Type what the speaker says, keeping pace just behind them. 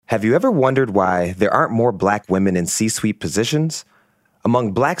Have you ever wondered why there aren't more black women in C-suite positions?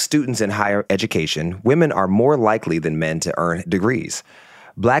 Among black students in higher education, women are more likely than men to earn degrees.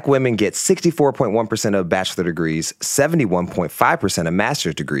 Black women get 64.1% of bachelor degrees, 71.5% of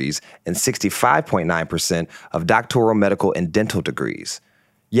master's degrees, and 65.9% of doctoral, medical, and dental degrees.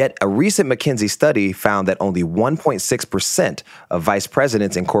 Yet a recent McKinsey study found that only 1.6% of vice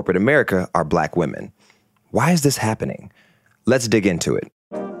presidents in corporate America are black women. Why is this happening? Let's dig into it.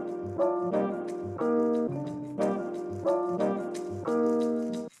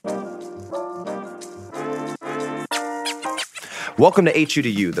 Welcome to HU to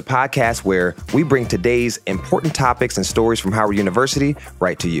You, the podcast where we bring today's important topics and stories from Howard University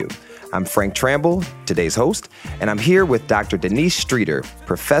right to you. I'm Frank Tramble, today's host, and I'm here with Dr. Denise Streeter,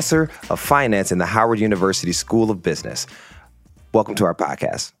 professor of finance in the Howard University School of Business. Welcome to our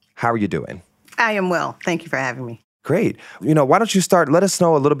podcast. How are you doing? I am well. Thank you for having me. Great. Why don't you start? Let us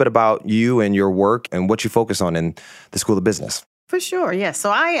know a little bit about you and your work and what you focus on in the School of Business. For sure, yes.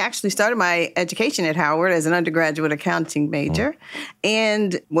 So I actually started my education at Howard as an undergraduate accounting major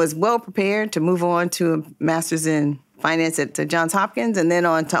and was well prepared to move on to a master's in finance at Johns Hopkins and then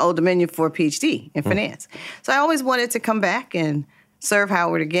on to Old Dominion for a PhD in finance. So I always wanted to come back and serve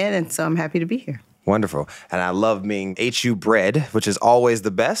Howard again, and so I'm happy to be here. Wonderful. And I love being HU bred, which is always the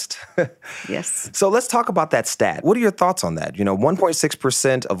best. Yes. So let's talk about that stat. What are your thoughts on that?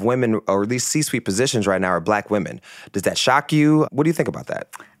 1.6% of women, or at least C-suite positions right now, are black women. Does that shock you? What do you think about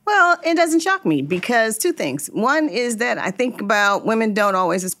that? Well, it doesn't shock me because two things. One is that I think about women don't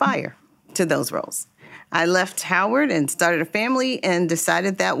always aspire to those roles. I left Howard and started a family and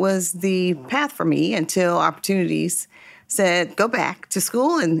decided that was the path for me until opportunities said, go back to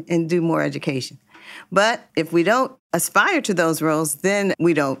school and do more education. But if we don't aspire to those roles, then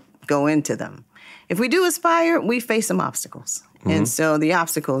we don't go into them. If we do aspire, we face some obstacles. And so the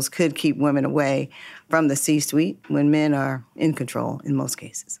obstacles could keep women away from the C-suite when men are in control in most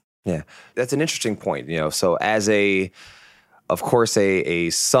cases. Yeah, that's an interesting point. So as of course, a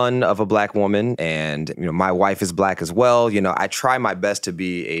son of a black woman, and my wife is black as well. I try my best to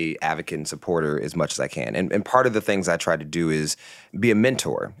be a advocate and supporter as much as I can. And part of the things I try to do is be a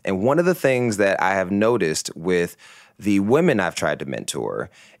mentor. And one of the things that I have noticed with the women I've tried to mentor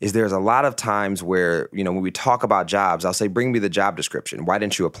is there's a lot of times where, when we talk about jobs, I'll say, bring me the job description. Why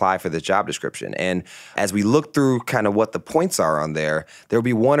didn't you apply for this job description? And as we look through kind of what the points are on there'll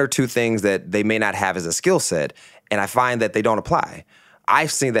be one or two things that they may not have as a skill set. And I find that they don't apply.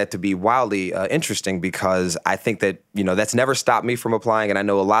 I've seen that to be wildly interesting because I think that, that's never stopped me from applying. And I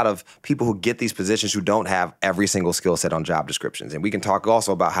know a lot of people who get these positions who don't have every single skill set on job descriptions. And we can talk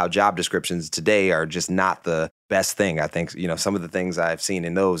also about how job descriptions today are just not the best thing. I think, some of the things I've seen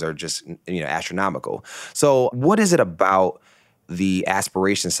in those are just, astronomical. So what is it about the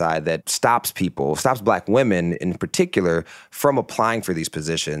aspiration side that stops black women in particular, from applying for these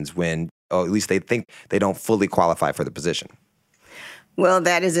positions when, or at least they think they don't fully qualify for the position? Well,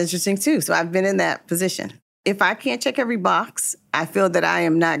 that is interesting, too. So I've been in that position. If I can't check every box, I feel that I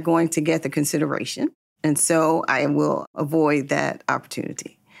am not going to get the consideration. And so I will avoid that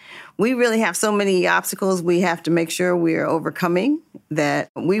opportunity. We really have so many obstacles we have to make sure we are overcoming that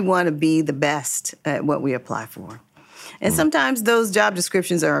we want to be the best at what we apply for. And sometimes those job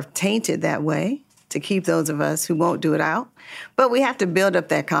descriptions are tainted that way to keep those of us who won't do it out. But we have to build up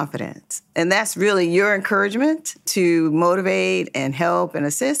that confidence. And that's really your encouragement to motivate and help and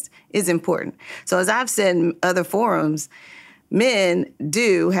assist is important. So as I've said in other forums, men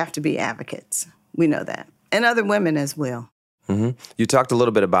do have to be advocates. We know that. And other women as well. You talked a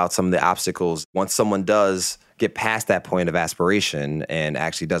little bit about some of the obstacles. Once someone does get past that point of aspiration and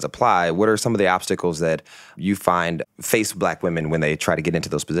actually does apply, what are some of the obstacles that you find face black women when they try to get into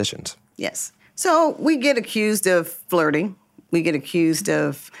those positions? Yes. So we get accused of flirting. We get accused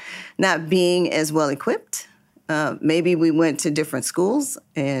of not being as well equipped. Maybe we went to different schools,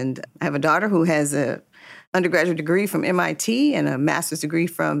 and I have a daughter who has an undergraduate degree from MIT and a master's degree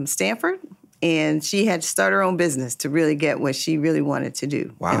from Stanford. And she had to start her own business to really get what she really wanted to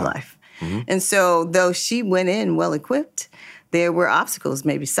do in life. And so though she went in well-equipped, there were obstacles,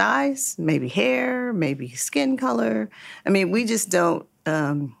 maybe size, maybe hair, maybe skin color. I mean, we just don't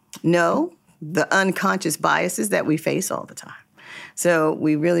know the unconscious biases that we face all the time. So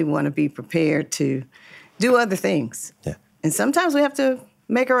we really want to be prepared to do other things. Yeah. And sometimes we have to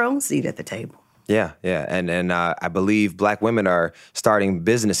make our own seat at the table. Yeah. And I believe black women are starting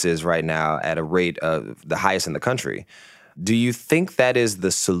businesses right now at a rate of the highest in the country. Do you think that is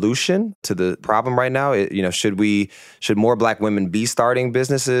the solution to the problem right now? Should more Black women be starting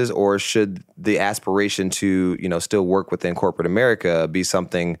businesses, or should the aspiration to, still work within corporate America be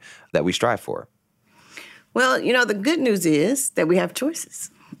something that we strive for? Well, the good news is that we have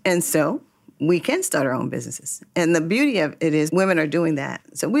choices. And so we can start our own businesses. And the beauty of it is women are doing that.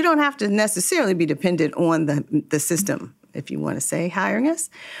 So we don't have to necessarily be dependent on the system, if you want to say, hiring us.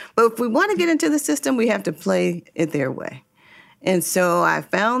 But if we want to get into the system, we have to play it their way. And so I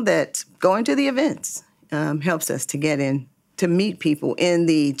found that going to the events helps us to get in, to meet people in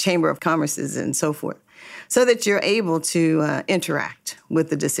the Chamber of Commerces and so forth, so that you're able to interact with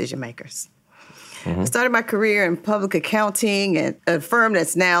the decision makers. I started my career in public accounting at a firm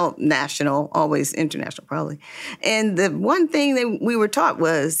that's now national, always international probably. And the one thing that we were taught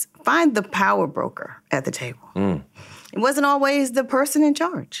was find the power broker at the table. It wasn't always the person in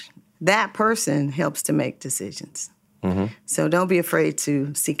charge. That person helps to make decisions. So don't be afraid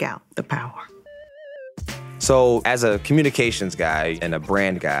to seek out the power. So as a communications guy and a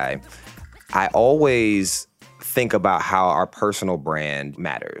brand guy, I always think about how our personal brand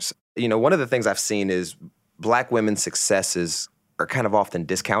matters. One of the things I've seen is Black women's successes are kind of often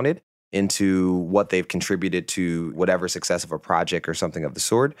discounted into what they've contributed to whatever success of a project or something of the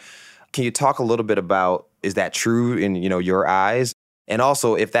sort. Can you talk a little bit about, is that true in, your eyes? And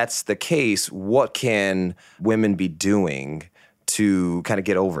also, if that's the case, what can women be doing to kind of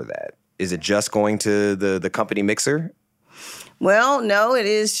get over that? Is it just going to the company mixer? Well, no, it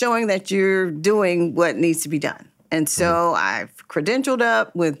is showing that you're doing what needs to be done. And so I've credentialed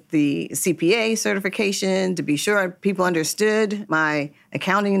up with the CPA certification to be sure people understood my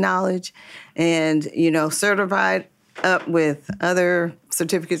accounting knowledge and, certified up with other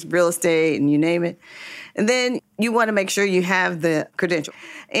certificates, real estate, and you name it. And then you want to make sure you have the credential.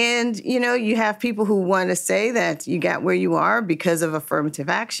 And, you have people who want to say that you got where you are because of affirmative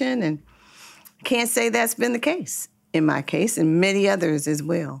action. And I can't say that's been the case in my case and many others as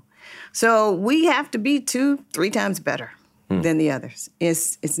well. So we have to be 2-3 times better than the others.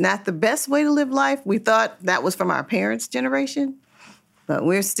 It's not the best way to live life. We thought that was from our parents' generation, but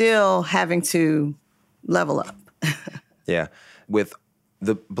we're still having to level up. Yeah. With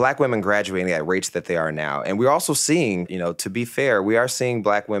the Black women graduating at rates that they are now. And we're also seeing, to be fair, we are seeing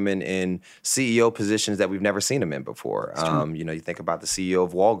Black women in CEO positions that we've never seen them in before. You think about the CEO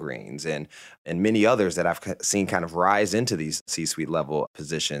of Walgreens and many others that I've seen kind of rise into these C-suite level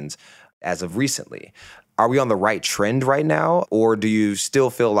positions as of recently. Are we on the right trend right now? Or do you still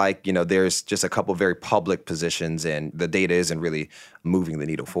feel like, there's just a couple of very public positions and the data isn't really moving the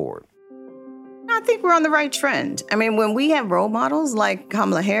needle forward? I think we're on the right trend. I mean, when we have role models like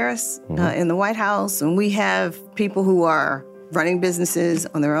Kamala Harris in the White House, and we have people who are running businesses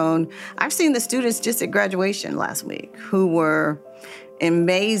on their own. I've seen the students just at graduation last week who were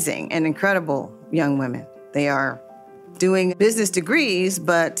amazing and incredible young women. They are doing business degrees,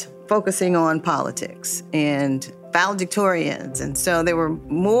 but focusing on politics and valedictorians. And so there were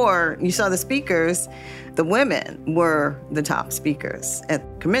more, you saw the speakers, the women were the top speakers at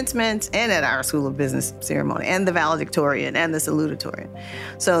commencement and at our School of Business ceremony, and the valedictorian and the salutatorian.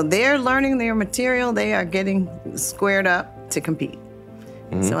 So they're learning their material. They are getting squared up to compete.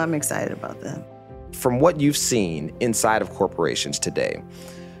 So I'm excited about that. From what you've seen inside of corporations today,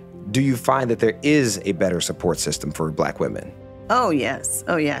 do you find that there is a better support system for Black women? Oh, yes.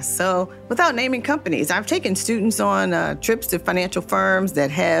 So without naming companies, I've taken students on trips to financial firms that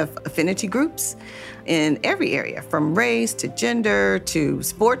have affinity groups in every area, from race to gender to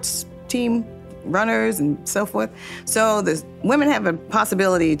sports team runners and so forth. So the women have a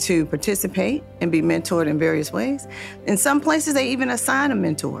possibility to participate and be mentored in various ways. In some places, they even assign a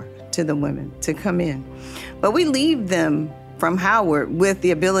mentor to the women to come in. But we leave them from Howard with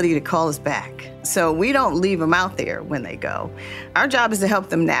the ability to call us back. So we don't leave them out there when they go. Our job is to help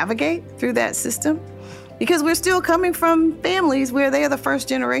them navigate through that system because we're still coming from families where they are the first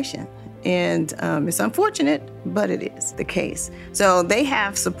generation. And it's unfortunate, but it is the case. So they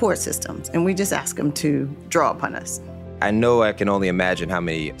have support systems, and we just ask them to draw upon us. I know I can only imagine how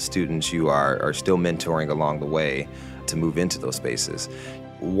many students you are still mentoring along the way to move into those spaces.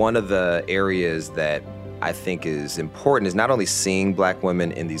 One of the areas that I think is important is not only seeing Black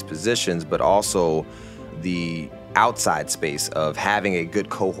women in these positions, but also the outside space of having a good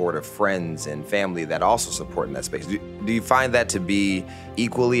cohort of friends and family that also support in that space. Do you find that to be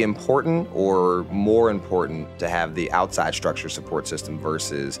equally important or more important to have the outside structure support system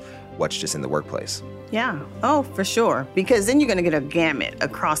versus what's just in the workplace? Yeah. Oh, for sure. Because then you're going to get a gamut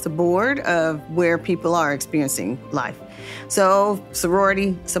across the board of where people are experiencing life. So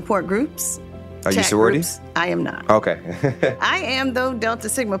sorority support groups, Are you chat sorority? groups. I am not. Okay. I am, though, Delta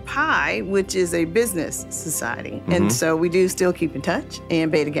Sigma Pi, which is a business society. And so we do still keep in touch.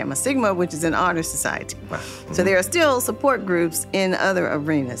 And Beta Gamma Sigma, which is an honor society. Wow. So there are still support groups in other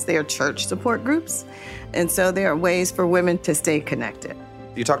arenas. There are church support groups. And so there are ways for women to stay connected.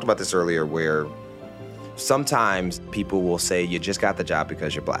 You talked about this earlier where sometimes people will say you just got the job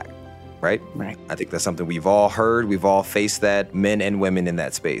because you're Black. Right? Right. I think that's something we've all heard. We've all faced that, men and women in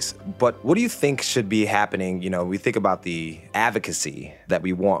that space. But what do you think should be happening? You know, we think about the advocacy that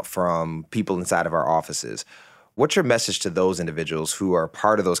we want from people inside of our offices. What's your message to those individuals who are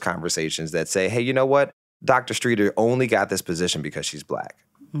part of those conversations that say, hey, you know what? Dr. Streeter only got this position because she's Black.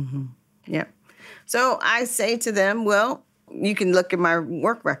 Mm-hmm. Yeah. So I say to them, well, you can look at my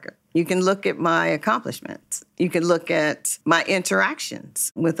work record. You can look at my accomplishments. You can look at my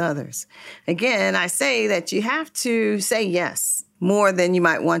interactions with others. Again, I say that you have to say yes more than you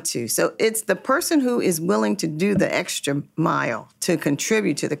might want to. So it's the person who is willing to do the extra mile to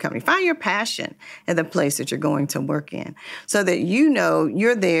contribute to the company. Find your passion at the place that you're going to work in so that you know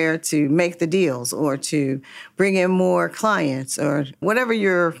you're there to make the deals or to bring in more clients or whatever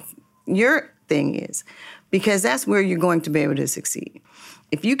your thing is, because that's where you're going to be able to succeed.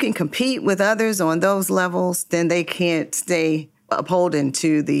 If you can compete with others on those levels, then they can't stay upholden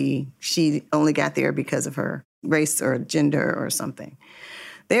to she only got there because of her race or gender or something.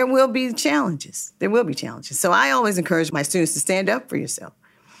 There will be challenges. There will be challenges. So I always encourage my students to stand up for yourself.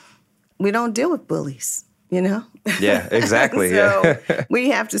 We don't deal with bullies, you know? Yeah, exactly. So we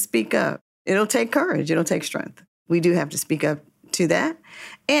have to speak up. It'll take courage. It'll take strength. We do have to speak up to that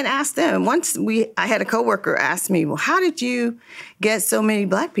and ask them. Once I had a coworker ask me, well, how did you get so many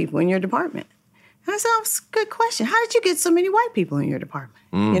Black people in your department? And I said, that's a good question. How did you get so many white people in your department?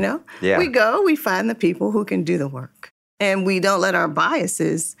 You know, we find the people who can do the work and we don't let our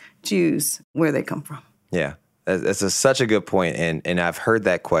biases choose where they come from. Yeah. That's such a good point. And I've heard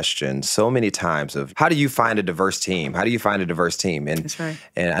that question so many times of how do you find a diverse team? How do you find a diverse team? And, that's right.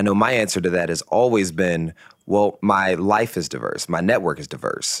 And I know my answer to that has always been, well, my life is diverse. My network is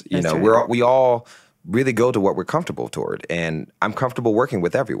diverse. You know, right. we all really go to what we're comfortable toward. And I'm comfortable working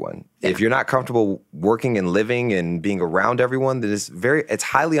with everyone. Yeah. If you're not comfortable working and living and being around everyone, then it's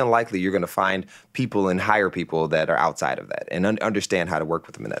highly unlikely you're going to find people and hire people that are outside of that and understand how to work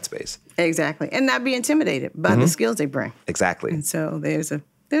with them in that space. Exactly. And not be intimidated by the skills they bring. Exactly. And so there's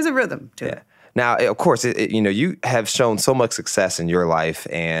a rhythm to it. Now, of course, you know, you have shown so much success in your life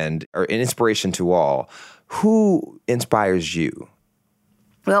and are an inspiration to all. Who inspires you?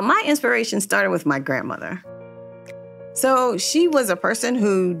 Well, my inspiration started with my grandmother. So she was a person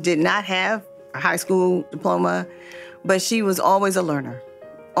who did not have a high school diploma, but she was always a learner,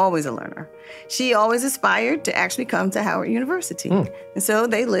 always a learner. She always aspired to actually come to Howard University. And so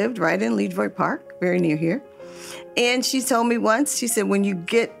they lived right in Leesburg Park, very near here. And she told me once, she said, when you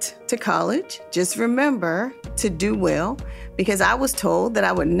get to college, just remember to do well, because I was told that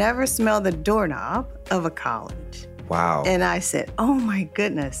I would never smell the doorknob of a college. Wow. And I said, oh my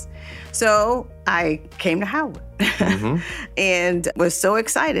goodness. So I came to Howard and was so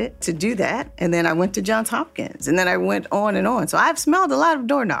excited to do that. And then I went to Johns Hopkins and then I went on and on. So I've smelled a lot of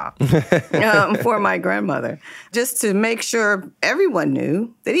doorknobs for my grandmother, just to make sure everyone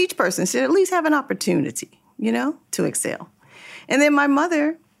knew that each person should at least have an opportunity, you know, to excel. And then my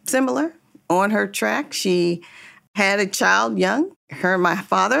mother, similar, on her track, she had a child young. Her and my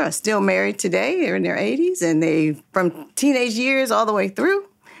father are still married today. They're in their 80s, and they from teenage years all the way through.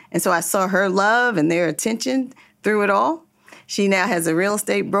 And so I saw her love and their attention through it all. She now has a real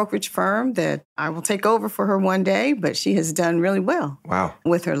estate brokerage firm that I will take over for her one day, but she has done really well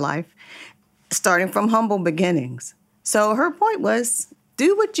with her life, starting from humble beginnings. So her point was,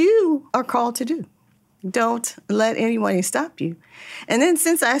 do what you are called to do. Don't let anyone stop you. And then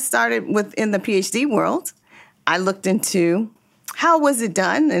since I started within the PhD world, I looked into how was it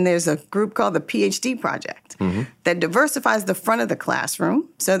done? And there's a group called the PhD Project that diversifies the front of the classroom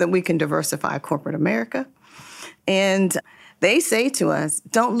so that we can diversify corporate America. And they say to us,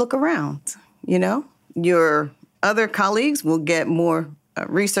 don't look around. You know, your other colleagues will get more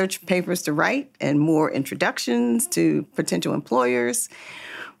research papers to write and more introductions to potential employers,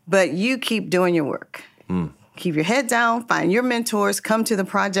 but you keep doing your work. Keep your head down, find your mentors, come to the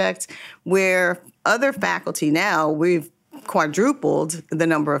project where other faculty now, we've quadrupled the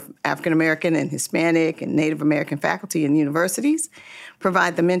number of African American and Hispanic and Native American faculty in universities,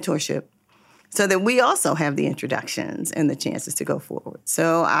 provide the mentorship so that we also have the introductions and the chances to go forward.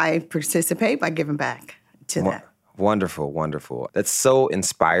 So I participate by giving back to that. Wonderful, wonderful. That's so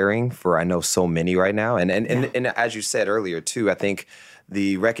inspiring for, I know, so many right now. And as you said earlier, too, I think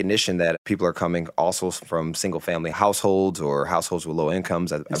the recognition that people are coming also from single-family households or households with low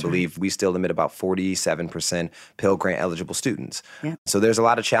incomes. I believe we still limit about 47% Pell Grant eligible students. Yeah. So there's a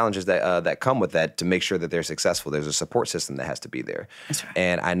lot of challenges that come with that to make sure that they're successful. There's a support system that has to be there. That's right.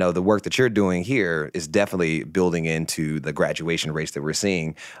 And I know the work that you're doing here is definitely building into the graduation rates that we're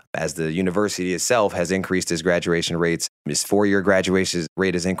seeing as the university itself has increased its graduation rates. Its 4-year graduation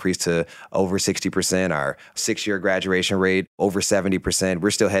rate has increased to over 60%. Our 6-year graduation rate over 70%.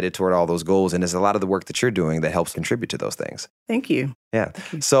 We're still headed toward all those goals. And there's a lot of the work that you're doing that helps contribute to those things. Thank you. Yeah.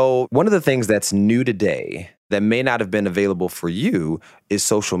 So one of the things that's new today that may not have been available for you is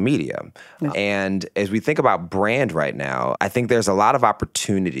social media. No. And as we think about brand right now, I think there's a lot of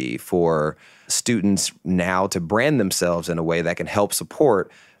opportunity for students now to brand themselves in a way that can help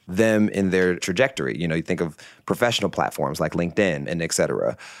support them in their trajectory. You know, you think of professional platforms like LinkedIn and et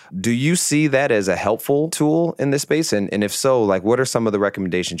cetera. Do you see that as a helpful tool in this space? And if so, like, what are some of the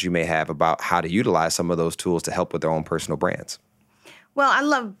recommendations you may have about how to utilize some of those tools to help with their own personal brands? Well, I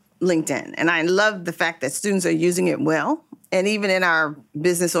love LinkedIn, and I love the fact that students are using it well. And even in our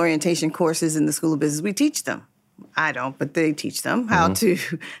business orientation courses in the School of Business, we teach them. I don't, but they teach them how to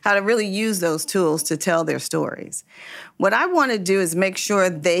really use those tools to tell their stories. What I want to do is make sure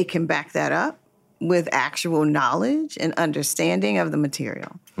they can back that up with actual knowledge and understanding of the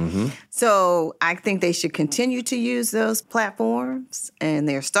material. So I think they should continue to use those platforms, and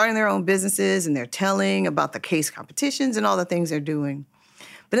they're starting their own businesses, and they're telling about the case competitions and all the things they're doing.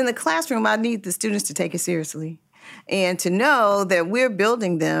 But in the classroom, I need the students to take it seriously and to know that we're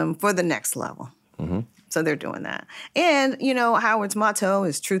building them for the next level. So they're doing that. And, you know, Howard's motto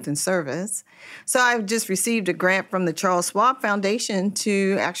is truth and service. So I've just received a grant from the Charles Schwab Foundation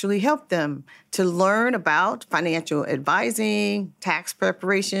to actually help them to learn about financial advising, tax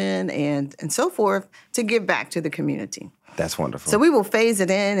preparation, and so forth to give back to the community. That's wonderful. So we will phase it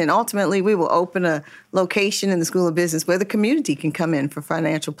in, and ultimately we will open a location in the School of Business where the community can come in for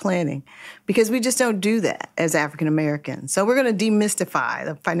financial planning, because we just don't do that as African Americans. So we're going to demystify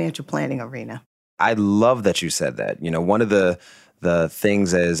the financial planning arena. I love that you said that. You know, one of the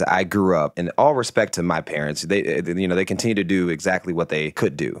things as I grew up, in all respect to my parents, they continue to do exactly what they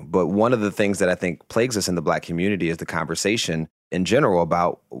could do. But one of the things that I think plagues us in the Black community is the conversation in general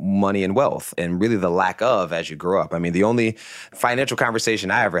about money and wealth, and really the lack of as you grow up. I mean, the only financial conversation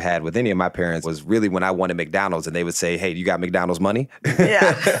I ever had with any of my parents was really when I wanted McDonald's, and they would say, "Hey, you got McDonald's money?"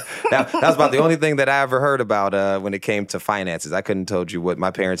 Yeah. that was about the only thing that I ever heard about when it came to finances. I couldn't have told you what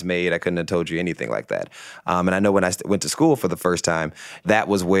my parents made. I couldn't have told you anything like that. And I know when I went to school for the first time, that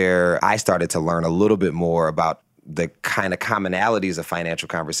was where I started to learn a little bit more about the kind of commonalities of financial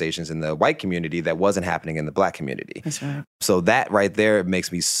conversations in the white community that wasn't happening in the Black community. That's right. So that right there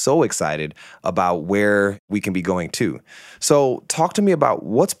makes me so excited about where we can be going to. So talk to me about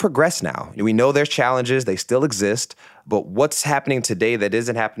what's progressed now. We know there's challenges, they still exist, but what's happening today that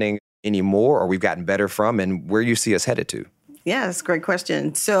isn't happening anymore or we've gotten better from, and where you see us headed to? Yeah, that's a great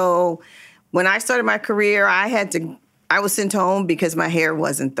question. So when I started my career, I was sent home because my hair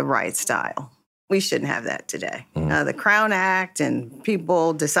wasn't the right style. We shouldn't have that today. The Crown Act and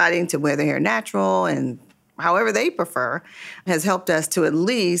people deciding to wear their hair natural and however they prefer has helped us to at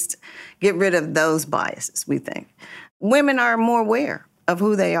least get rid of those biases, we think. Women are more aware of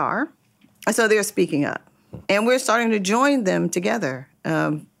who they are, and so they're speaking up. And we're starting to join them together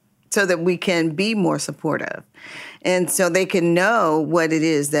so that we can be more supportive. And so they can know what it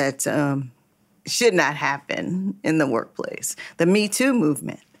is that should not happen in the workplace. The Me Too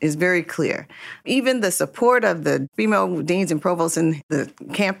movement is very clear. Even the support of the female deans and provosts in the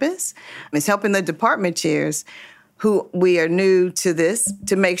campus is helping the department chairs who we are new to this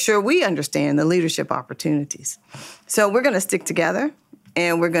to make sure we understand the leadership opportunities. So we're going to stick together,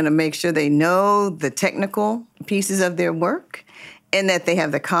 and we're going to make sure they know the technical pieces of their work and that they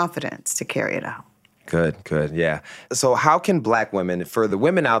have the confidence to carry it out. Good, yeah. So how can Black women, for the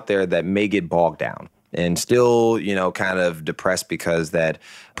women out there that may get bogged down and still, kind of depressed because that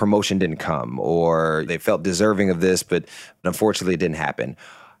promotion didn't come or they felt deserving of this, but unfortunately it didn't happen.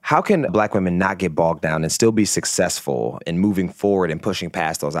 How can Black women not get bogged down and still be successful in moving forward and pushing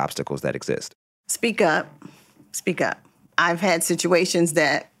past those obstacles that exist? Speak up. I've had situations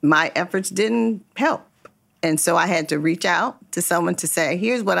that my efforts didn't help. And so I had to reach out to someone to say,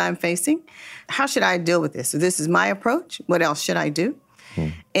 here's what I'm facing. How should I deal with this? So this is my approach. What else should I do?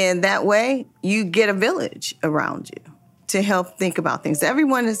 And that way, you get a village around you to help think about things.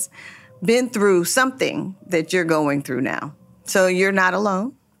 Everyone has been through something that you're going through now. So you're not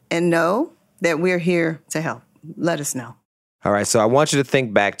alone, and know that we're here to help. Let us know. All right, so I want you to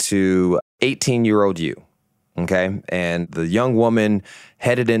think back to 18-year-old you. Okay. And the young woman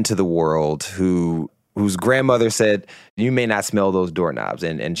headed into the world whose grandmother said, you may not smell those doorknobs.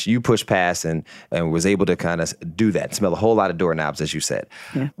 And you pushed past and was able to kind of do that, smell a whole lot of doorknobs, as you said.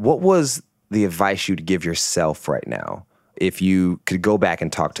 Yeah. What was the advice you'd give yourself right now if you could go back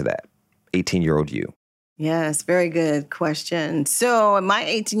and talk to that 18-year-old you? Yes, very good question. So my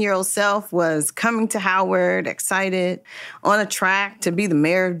 18-year-old self was coming to Howard, excited, on a track to be the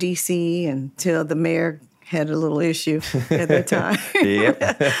mayor of D.C. until the mayor had a little issue at that time.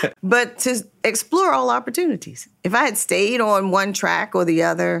 Yep. But to explore all opportunities. If I had stayed on one track or the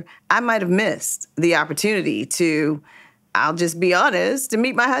other, I might have missed the opportunity to, I'll just be honest, to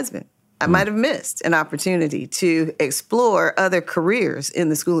meet my husband. I might have missed an opportunity to explore other careers in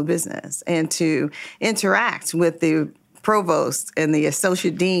the School of Business and to interact with the provost and the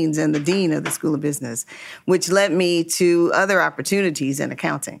associate deans and the dean of the School of Business, which led me to other opportunities in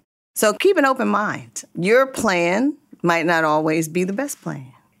accounting. So keep an open mind. Your plan might not always be the best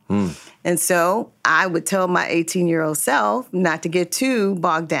plan. And so I would tell my 18-year-old self not to get too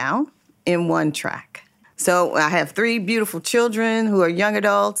bogged down in one track. So I have 3 beautiful children who are young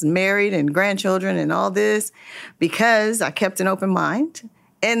adults, married, and grandchildren and all this because I kept an open mind.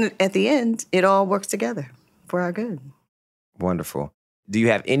 And at the end, it all works together for our good. Wonderful. Do you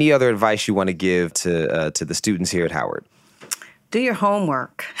have any other advice you want to give to the students here at Howard? Do your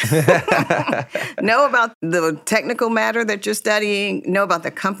homework. Know about the technical matter that you're studying. Know about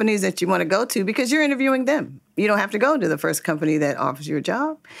the companies that you want to go to because you're interviewing them. You don't have to go to the first company that offers you a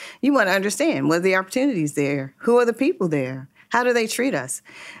job. You want to understand what are the opportunities there? Who are the people there? How do they treat us?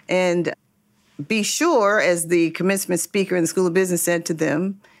 And be sure, as the commencement speaker in the School of Business said to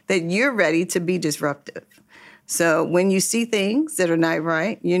them, that you're ready to be disruptive. So when you see things that are not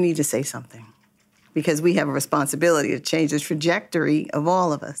right, you need to say something, because we have a responsibility to change the trajectory of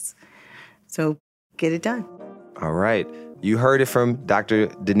all of us. So get it done. All right. You heard it from Dr.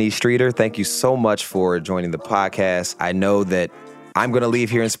 Denise Streeter. Thank you so much for joining the podcast. I know that I'm going to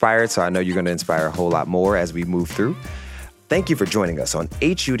leave here inspired, so I know you're going to inspire a whole lot more as we move through. Thank you for joining us on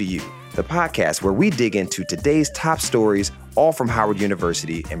HU to You, the podcast where we dig into today's top stories, all from Howard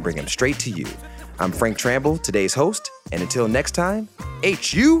University, and bring them straight to you. I'm Frank Tramble, today's host, and until next time,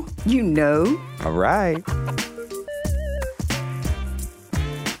 HU. You know. All right.